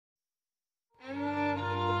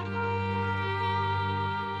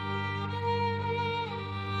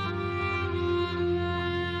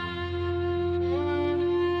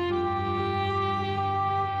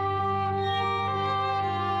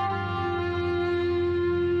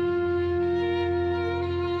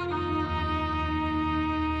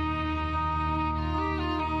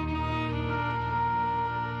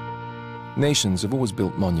Nations have always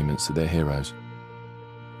built monuments to their heroes,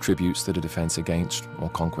 tributes to the defense against or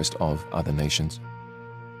conquest of other nations.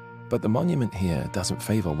 But the monument here doesn't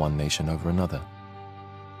favor one nation over another.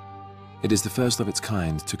 It is the first of its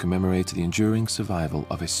kind to commemorate the enduring survival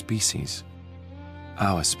of a species,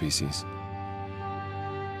 our species.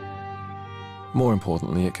 More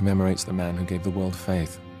importantly, it commemorates the man who gave the world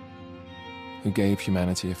faith, who gave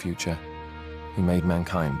humanity a future, who made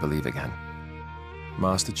mankind believe again.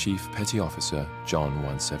 Master Chief Petty Officer John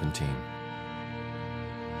 117.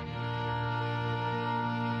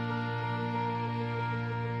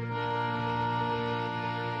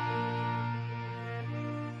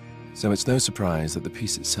 So it's no surprise that the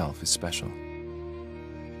piece itself is special.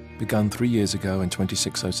 Begun 3 years ago in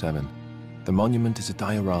 2607, the monument is a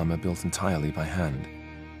diorama built entirely by hand.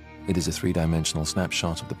 It is a three-dimensional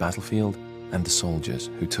snapshot of the battlefield and the soldiers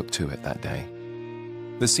who took to it that day.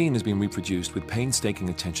 The scene has been reproduced with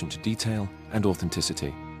painstaking attention to detail and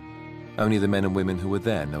authenticity. Only the men and women who were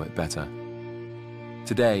there know it better.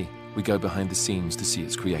 Today, we go behind the scenes to see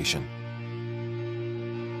its creation.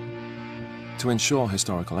 To ensure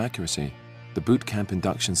historical accuracy, the boot camp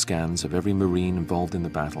induction scans of every Marine involved in the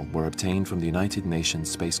battle were obtained from the United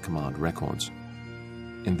Nations Space Command records.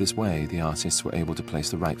 In this way, the artists were able to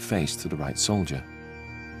place the right face to the right soldier.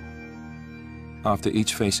 After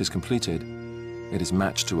each face is completed, it is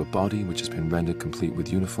matched to a body which has been rendered complete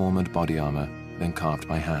with uniform and body armor, then carved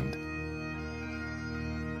by hand.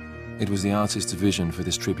 It was the artist's vision for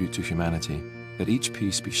this tribute to humanity that each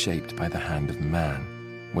piece be shaped by the hand of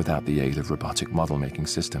man, without the aid of robotic model-making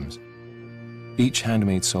systems. Each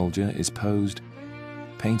handmade soldier is posed,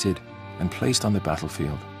 painted, and placed on the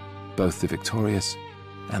battlefield, both the victorious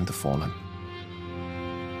and the fallen.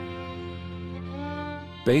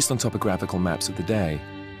 Based on topographical maps of the day,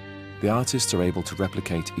 the artists are able to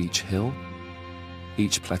replicate each hill,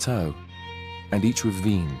 each plateau, and each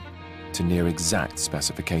ravine to near exact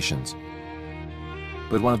specifications.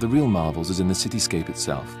 But one of the real marvels is in the cityscape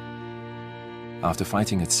itself. After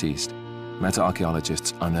fighting had ceased,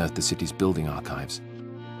 meta-archaeologists unearthed the city's building archives.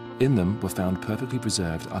 In them were found perfectly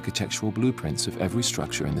preserved architectural blueprints of every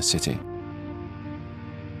structure in the city.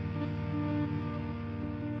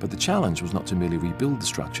 But the challenge was not to merely rebuild the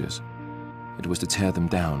structures, it was to tear them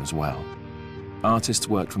down as well. Artists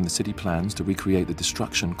worked from the city plans to recreate the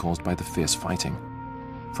destruction caused by the fierce fighting,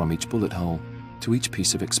 from each bullet hole to each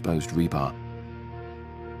piece of exposed rebar.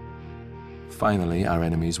 Finally, our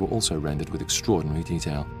enemies were also rendered with extraordinary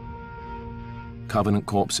detail. Covenant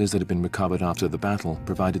corpses that had been recovered after the battle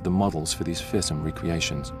provided the models for these fearsome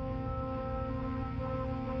recreations.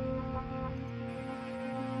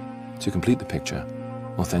 To complete the picture,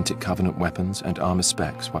 authentic Covenant weapons and armor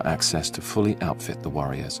specs were accessed to fully outfit the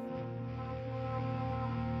warriors.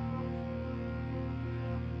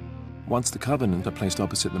 Once the Covenant are placed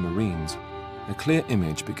opposite the Marines, a clear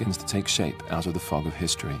image begins to take shape out of the fog of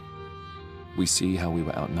history. We see how we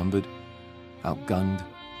were outnumbered, outgunned,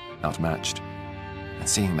 outmatched, and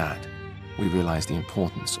seeing that, we realize the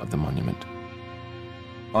importance of the monument.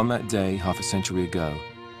 On that day, half a century ago,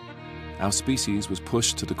 our species was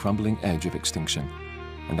pushed to the crumbling edge of extinction,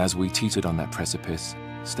 and as we teetered on that precipice,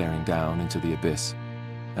 staring down into the abyss,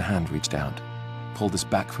 a hand reached out, pulled us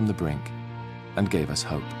back from the brink, and gave us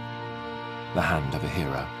hope. The hand of a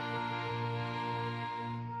hero.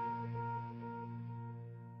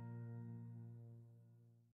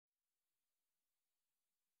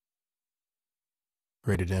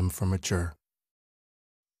 Rated M for mature.